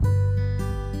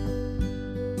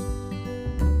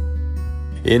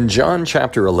In John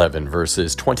chapter 11,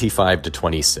 verses 25 to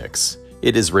 26,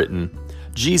 it is written,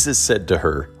 Jesus said to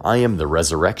her, I am the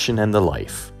resurrection and the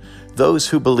life. Those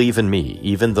who believe in me,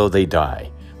 even though they die,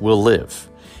 will live,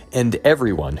 and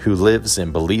everyone who lives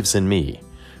and believes in me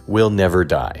will never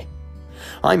die.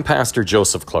 I'm Pastor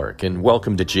Joseph Clark, and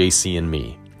welcome to JC and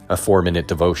Me, a 4-minute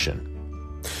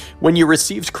devotion. When you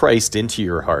received Christ into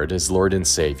your heart as Lord and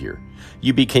Savior,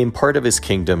 you became part of His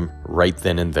kingdom right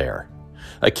then and there.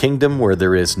 A kingdom where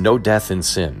there is no death and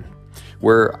sin,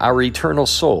 where our eternal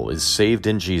soul is saved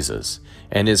in Jesus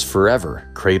and is forever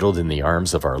cradled in the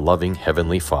arms of our loving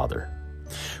Heavenly Father.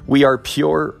 We are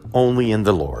pure only in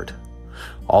the Lord.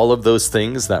 All of those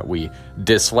things that we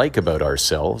dislike about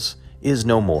ourselves is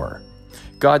no more.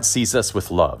 God sees us with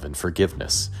love and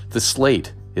forgiveness. The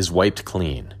slate is wiped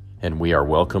clean, and we are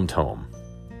welcomed home.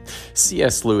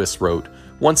 C.S. Lewis wrote,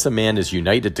 "Once a man is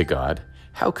united to God,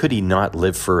 how could he not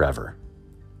live forever?"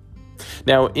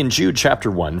 Now, in Jude chapter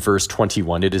 1, verse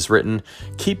 21, it is written,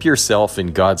 "Keep yourself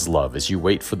in God's love as you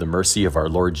wait for the mercy of our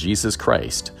Lord Jesus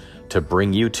Christ to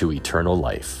bring you to eternal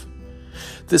life."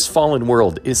 This fallen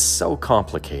world is so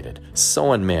complicated,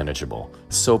 so unmanageable,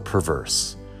 so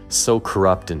perverse, so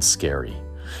corrupt and scary.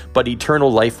 But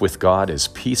eternal life with God is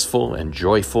peaceful and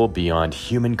joyful beyond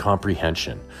human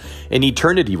comprehension. An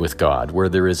eternity with God where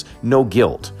there is no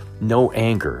guilt, no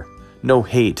anger, no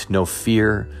hate, no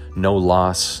fear, no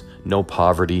loss, no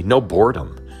poverty, no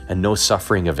boredom, and no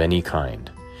suffering of any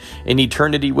kind. An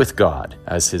eternity with God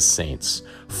as His saints,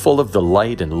 full of the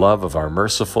light and love of our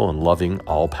merciful and loving,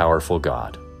 all-powerful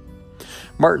God.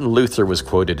 Martin Luther was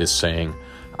quoted as saying,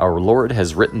 "Our Lord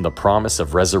has written the promise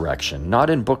of resurrection, not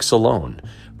in books alone,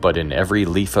 but in every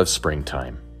leaf of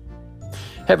springtime."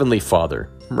 Heavenly Father,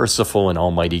 merciful and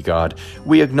almighty God,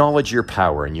 we acknowledge your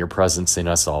power and your presence in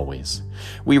us always.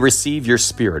 We receive your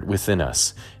Spirit within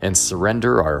us and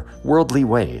surrender our worldly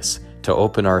ways to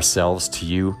open ourselves to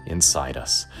you inside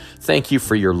us. Thank you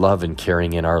for your love and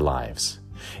caring in our lives.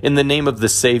 In the name of the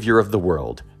Savior of the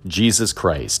world, Jesus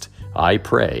Christ, I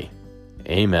pray.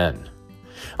 Amen.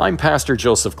 I'm Pastor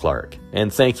Joseph Clark,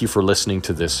 and thank you for listening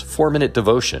to this 4-minute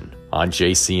devotion on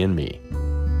JC and Me.